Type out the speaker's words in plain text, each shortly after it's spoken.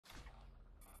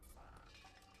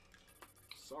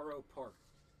Sorrow Park.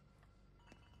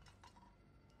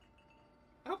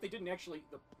 I hope they didn't actually...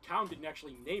 The town didn't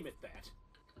actually name it that.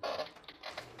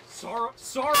 Sorrow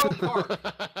Park.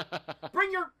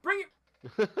 Bring your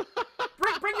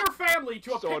family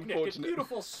to a So picnic at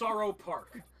beautiful Sorrow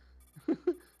Park.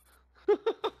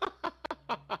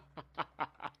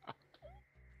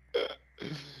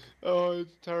 Oh,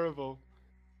 it's terrible.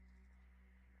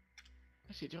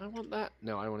 Actually, do I want that?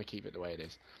 No, I want to keep it the way it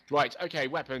is. Right, okay,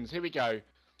 weapons, here we go.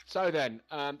 So then,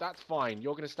 that's fine.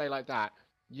 You're going to stay like that.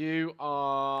 You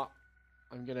are...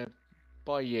 I'm going to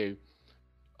buy you.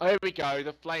 Here we go,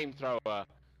 the flamethrower.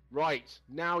 Right,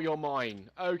 now you're mine.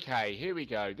 Okay, here we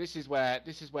go. This is where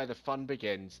the fun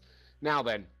begins. Now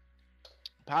then,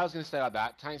 power's going to stay like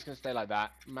that. Tank's going to stay like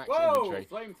that. Max inventory.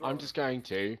 Flamethrower. I'm just going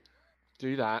to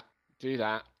do that, do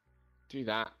that, do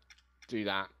that, do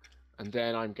that. And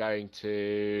then I'm going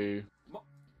to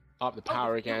up the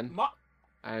power again.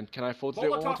 And can I afford to do it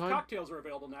one more time? Molotov cocktails are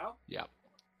available now. Yep.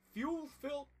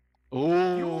 Fuel-filled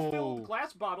Ooh.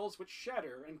 glass bottles which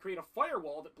shatter and create a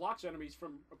firewall that blocks enemies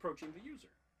from approaching the user.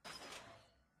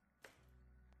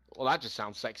 Well, that just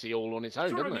sounds sexy all on its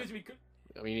own, doesn't it?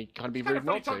 I mean, it can't be rude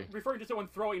not to. Referring to someone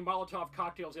throwing Molotov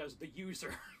cocktails as the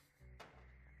user.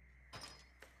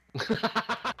 You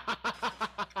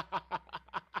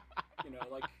know,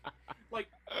 like.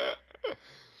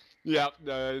 Yeah,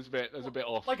 no, there's a bit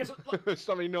off. Like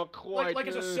something not quite. Like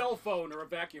it's a cell phone or a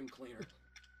vacuum cleaner.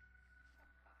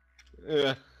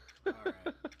 Yeah. All right.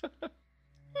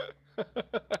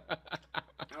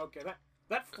 Okay,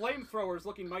 that flamethrower is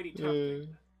looking mighty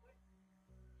tempting.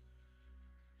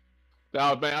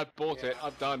 No, man, I've bought it.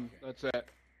 I'm done. Okay. That's it.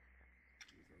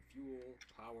 Fuel,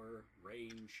 power,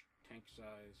 range, tank size.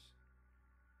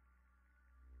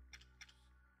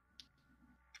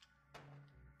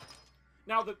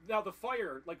 Now the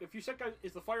fire, like if you said,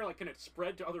 is the fire like, can it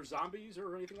spread to other zombies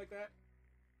or anything like that?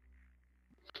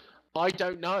 I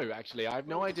don't know, actually. I have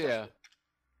no idea.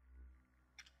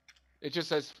 It just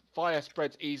says fire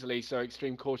spreads easily, so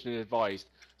extreme caution is advised.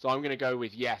 So I'm going to go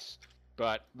with yes,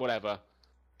 but whatever.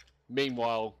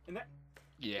 Meanwhile, in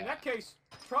that case,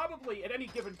 probably at any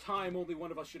given time, only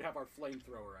one of us should have our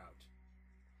flamethrower out.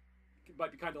 It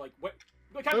might be kind of like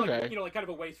like kind of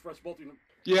a waste for us both.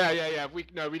 Yeah. We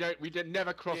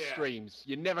never cross streams.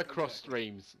 You never cross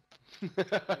streams.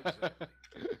 Exactly.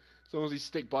 As long as we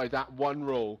stick by that one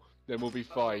rule, then we'll be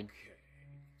fine.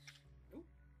 Okay.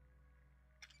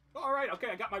 All right. Okay,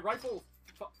 I got my rifle,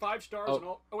 5 stars and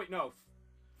all. Oh wait, no,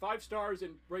 5 stars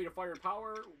in rate of fire and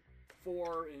power,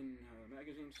 4 in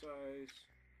magazine size,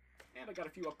 and I got a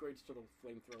few upgrades to the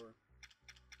flamethrower.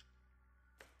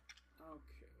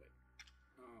 Okay.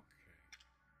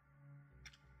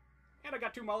 And I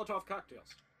got 2 Molotov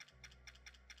cocktails.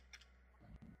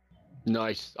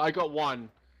 Nice. I got 1.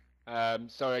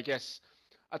 So I guess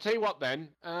I'll tell you what then.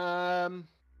 I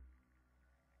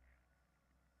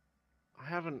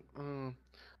haven't.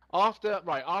 After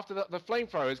the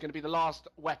flamethrower is going to be the last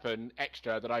weapon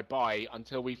extra that I buy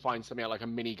until we find something like a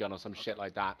minigun or some shit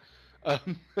like that.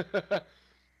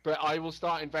 But I will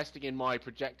start investing in my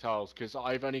projectiles because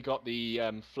I've only got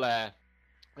the flare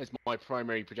as my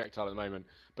primary projectile at the moment.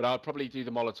 But I'll probably do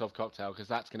the Molotov cocktail because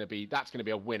that's gonna be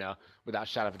a winner without a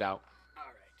shadow of a doubt. All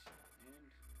right. And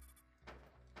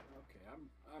okay,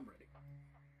 I'm ready.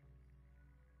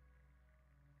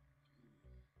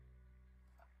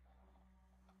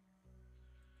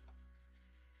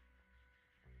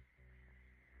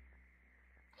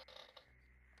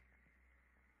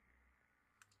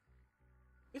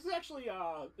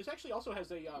 This actually also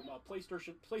has a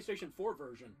PlayStation 4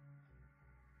 version.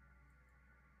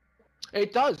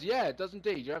 It does, yeah, it does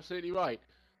indeed. You're absolutely right.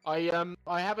 I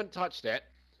haven't touched it,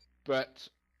 but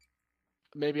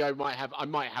maybe I might have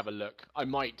a look. I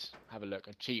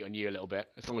cheat on you a little bit,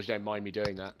 as long as you don't mind me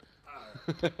doing that.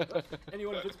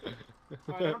 Anyone?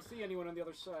 I don't see anyone on the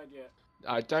other side yet.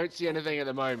 I don't see anything at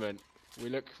the moment. We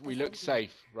look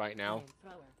safe right now.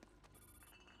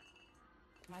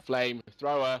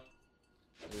 Flamethrower.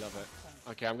 I love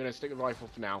it. Okay, I'm gonna stick with rifle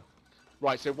for now.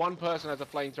 Right, so one person has a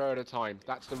flamethrower at a time.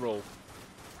 That's the rule.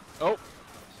 Oh.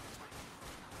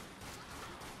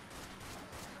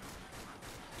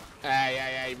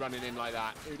 Hey, running in like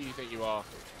that. Who do you think you are?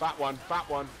 Fat one.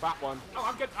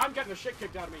 Oh, I'm getting the shit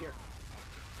kicked out of me here.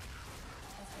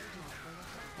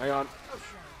 Hang on.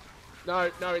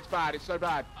 No, it's bad. It's so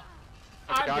bad.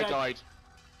 Okay, I died.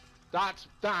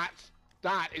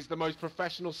 That is the most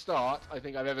professional start I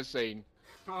think I've ever seen.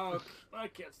 Oh, I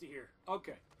can't see here.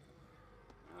 Okay.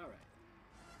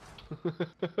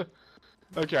 Alright.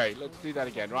 Okay, let's do that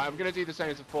again. Right, I'm going to do the same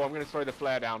as before. I'm going to throw the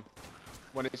flare down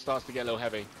when it starts to get a little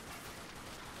heavy.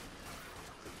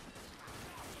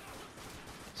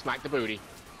 Smack the booty.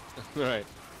 Right.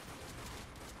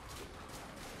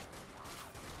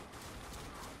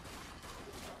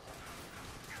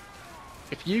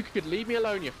 If you could leave me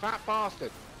alone, you fat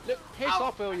bastard. Look, piss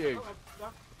off, will you?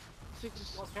 Oh, This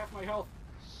is lost half my health.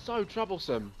 so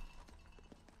troublesome.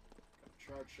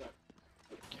 Charge shot.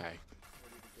 Okay.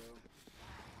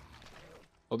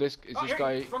 Well, is this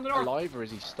guy alive or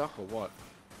is he stuck or what?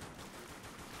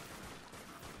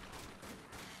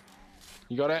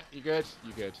 You got it? You good?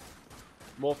 You good.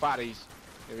 More fatties.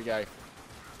 Here we go.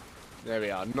 There we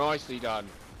are. Nicely done.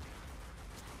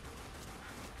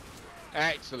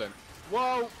 Excellent.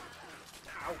 Whoa!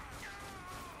 Ow.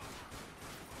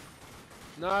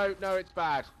 No, no, it's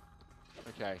bad.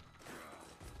 Okay.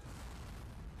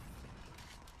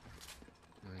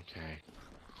 Okay.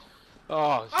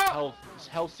 Oh, this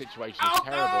health situation is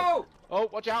terrible. No! Oh,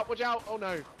 watch out, watch out. Oh,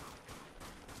 no.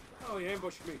 Oh, he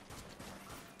ambushed me.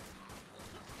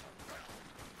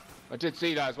 I did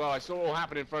see that as well. I saw it all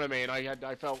happen in front of me and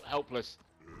I felt helpless.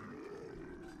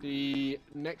 The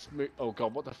next move... Oh,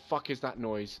 God, what the fuck is that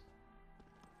noise?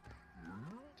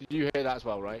 Did you hear that as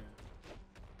well, right?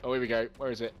 Oh, here we go.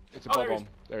 Where is it? It's a bob-omb.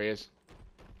 There he is.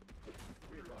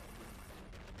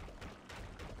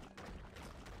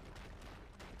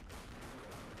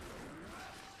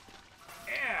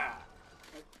 Yeah!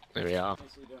 There we are.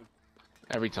 Nicely done.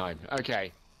 Every time.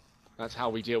 Okay. That's how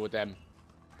we deal with them.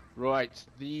 Right.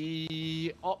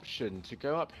 The option to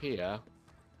go up here,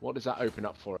 what does that open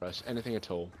up for us? Anything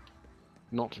at all?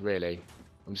 Not really.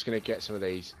 I'm just going to get some of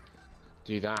these.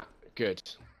 Do that. Good.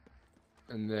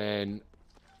 And then...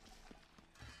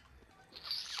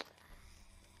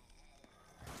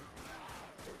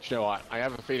 You know what? I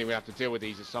have a feeling we have to deal with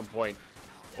these at some point.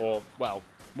 Or, well,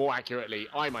 more accurately,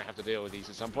 I might have to deal with these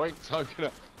at some point. So I'm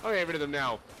gonna get rid of them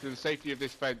now. For the safety of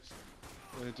this fence.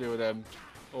 I'm gonna deal with them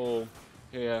all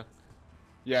here.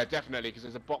 Yeah, definitely, because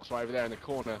there's a box right over there in the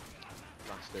corner.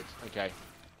 Bastards. Okay.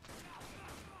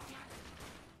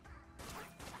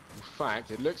 In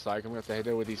fact, it looks like I'm going to have to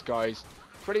deal with these guys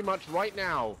pretty much right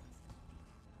now.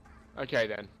 Okay,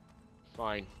 then.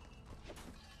 Fine.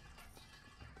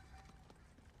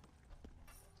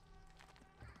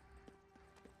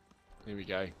 Here we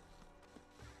go.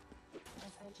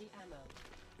 SMG ammo.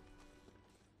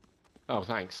 Oh,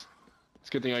 thanks. It's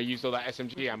a good thing I used all that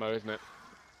SMG ammo, isn't it?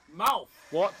 Mouth!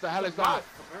 What the hell is that?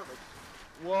 Apparently.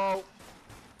 Whoa.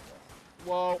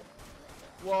 Whoa.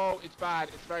 Whoa, it's bad.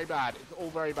 It's very bad. It's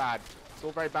all very bad. It's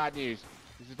all very bad news.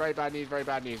 This is very bad news, very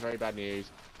bad news, very bad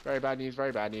news. Very bad news,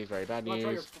 very bad news, very bad Wanna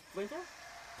try your news. flamethrower?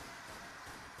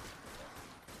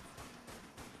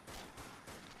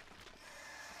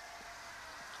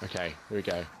 Okay, here we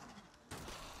go.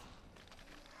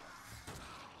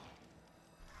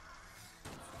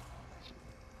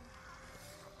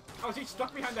 Oh, is he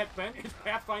stuck behind that bench? His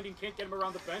pathfinding can't get him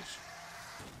around the bench?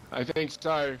 I think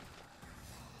so.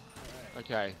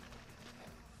 Okay.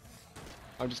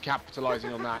 I'm just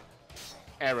capitalizing on that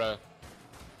error.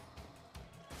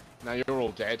 Now you're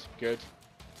all dead. Good.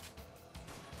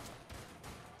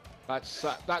 That's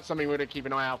something we're going to keep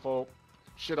an eye out for.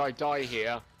 Should I die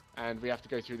here and we have to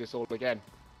go through this all again?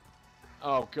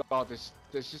 Oh God, there's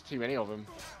just too many of them.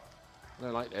 I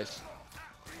don't like this.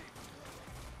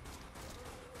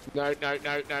 No, no,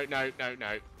 no, no, no, no,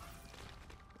 no.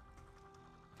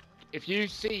 If you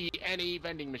see any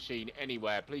vending machine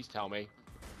anywhere, please tell me.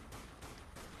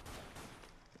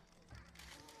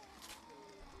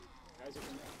 Guys,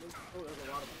 oh, there's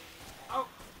a lot of them. Oh!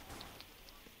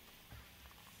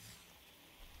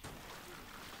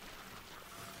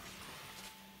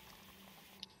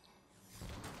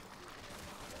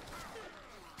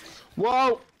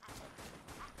 Whoa!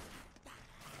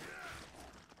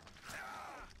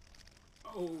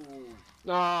 Oh!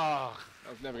 Ah,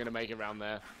 I was never gonna make it around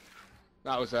there.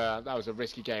 That was a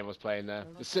risky game I was playing there.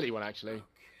 The silly one actually.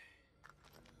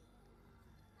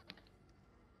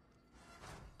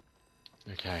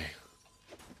 Okay.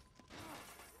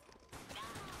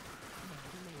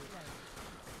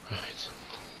 Right.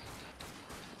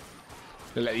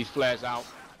 Gonna let these flares out.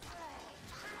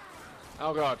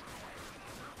 Oh God.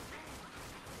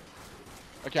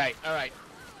 Okay, alright.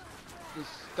 This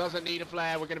doesn't need a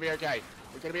flare, we're gonna be okay.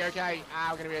 We're gonna be okay. Ah,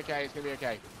 we're gonna be okay, it's gonna be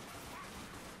okay.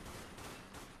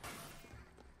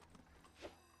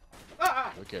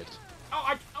 Ah! We're good. Oh,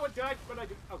 I died, but I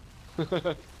did.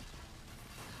 Oh.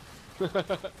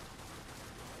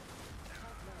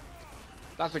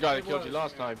 That's the guy that killed you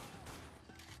last time.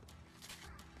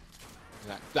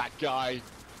 That guy.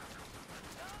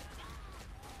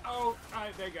 Oh,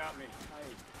 they got me.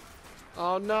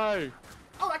 Oh no.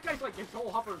 Oh, that guy's like his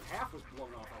whole upper half was blown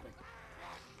off, I think.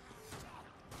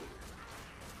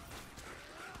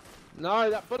 No,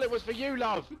 that bullet was for you,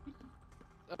 love.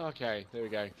 Okay, there we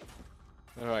go.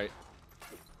 All right.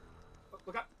 Oh,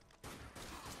 look out.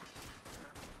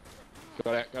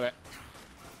 Got it, got it.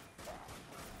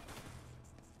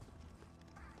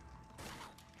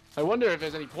 I wonder if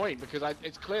there's any point, because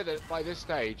it's clear that by this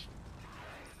stage...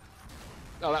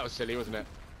 Oh, that was silly, wasn't it?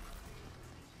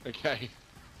 Okay.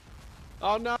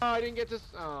 Oh no, I didn't get to...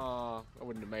 Oh, I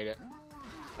wouldn't have made it.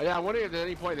 Yeah, I wonder if there's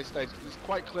any point at this stage. It's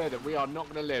quite clear that we are not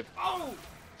going to live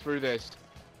through this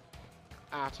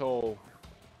at all.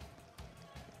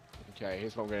 Okay,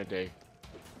 here's what I'm going to do.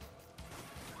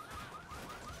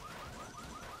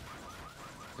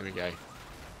 There we go.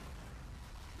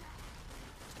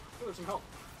 Oh, there's some help.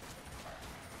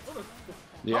 Oh, there's...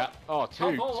 Yeah. Oh,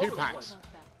 two over packs.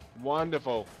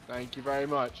 Wonderful. Thank you very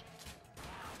much.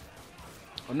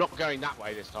 I'm not going that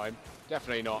way this time.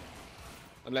 Definitely not.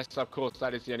 Unless, of course,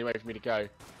 that is the only way for me to go.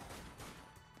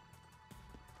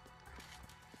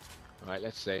 Right,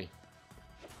 let's see.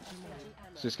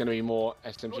 Is this going to be more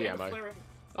SMG ammo?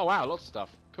 Oh, wow, lots of stuff.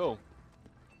 Cool.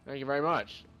 Thank you very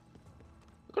much.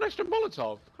 I've got extra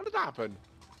Molotov. How did that happen?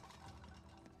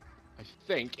 I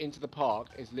think into the park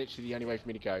is literally the only way for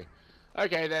me to go.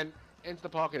 Okay, then. Into the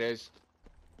park it is.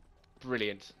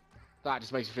 Brilliant. That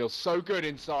just makes me feel so good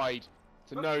inside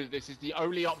to know that this is the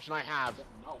only option I have.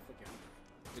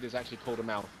 It is actually called a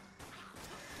mouth.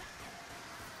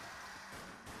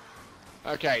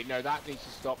 Okay, no, that needs to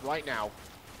stop right now.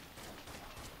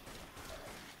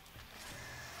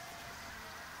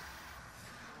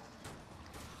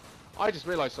 I just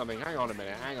realised something. Hang on a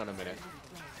minute, hang on a minute.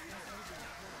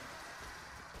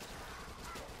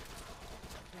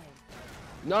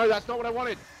 No, that's not what I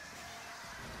wanted.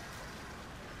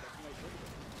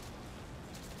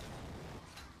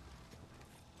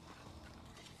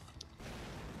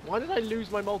 Why did I lose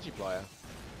my multiplier?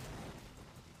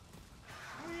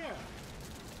 Oh, yeah.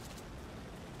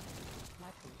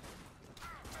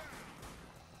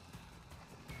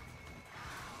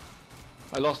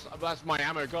 I lost, that's my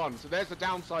ammo gone. So there's the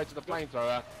downside to the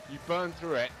flamethrower. You burn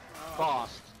through it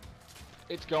fast.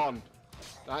 It's gone.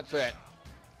 That's it.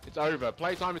 It's over.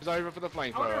 Playtime is over for the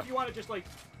flamethrower. I wonder if you want to just like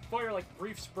fire like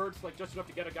brief spurts, like just enough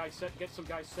to get a guy set, get some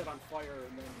guys set on fire,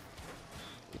 and then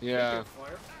yeah.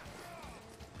 Fire.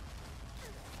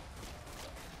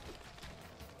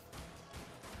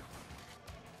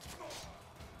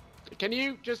 Can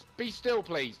you just be still,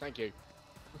 please? Thank you.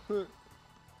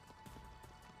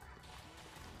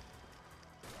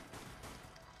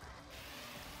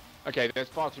 Okay, there's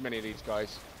far too many of these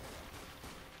guys.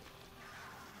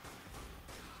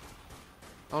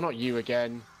 Oh, not you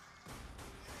again.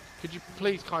 Could you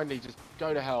please kindly just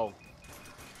go to hell?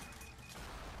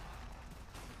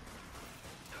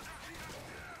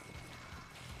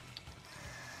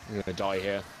 I'm gonna die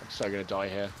here. I'm so gonna die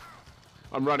here.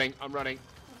 I'm running. I'm running.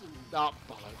 Oh,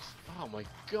 bollocks. Oh my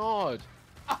god.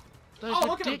 That's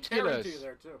look ridiculous. At him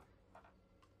there too.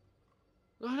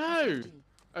 I know.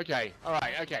 Okay,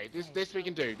 alright, okay. This we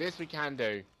can do. This we can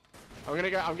do. I'm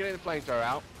getting the flamethrower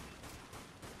out.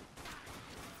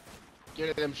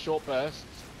 Giving them short bursts.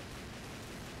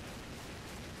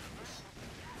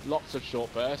 Lots of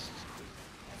short bursts.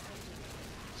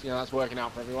 See how that's working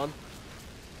out for everyone.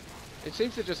 It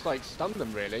seems to just like stun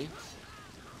them really.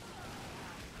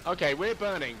 Okay, we're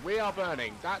burning. We are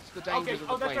burning. That's the dangers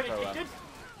of the flamethrower. Right.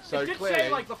 So it did clearly,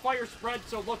 say like the fire spread,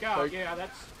 so look out. So, yeah,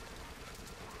 that's.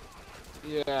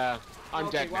 Yeah, I'm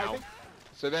dead now.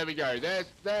 So there we go. There's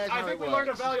I think we learned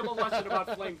a valuable lesson about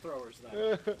flamethrowers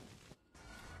then.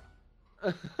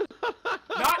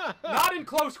 not in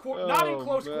close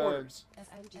quarters.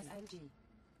 SMG.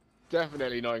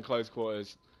 Definitely not in close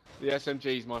quarters. The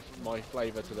SMG is my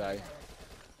flavour today.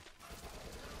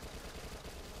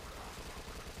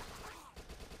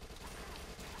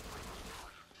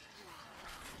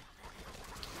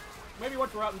 Maybe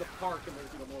once we're out in the park and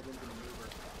there's more room to maneuver.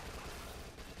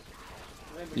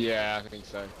 Yeah, I think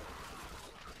so.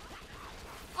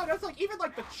 Oh, that's like even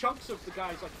like the chunks of the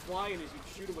guys like flying as you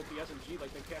shoot them with the SMG,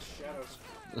 like they cast shadows.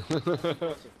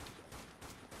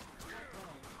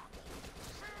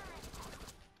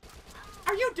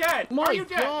 Are you dead? My Are you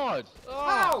dead? God!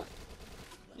 Oh!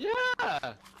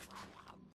 Yeah!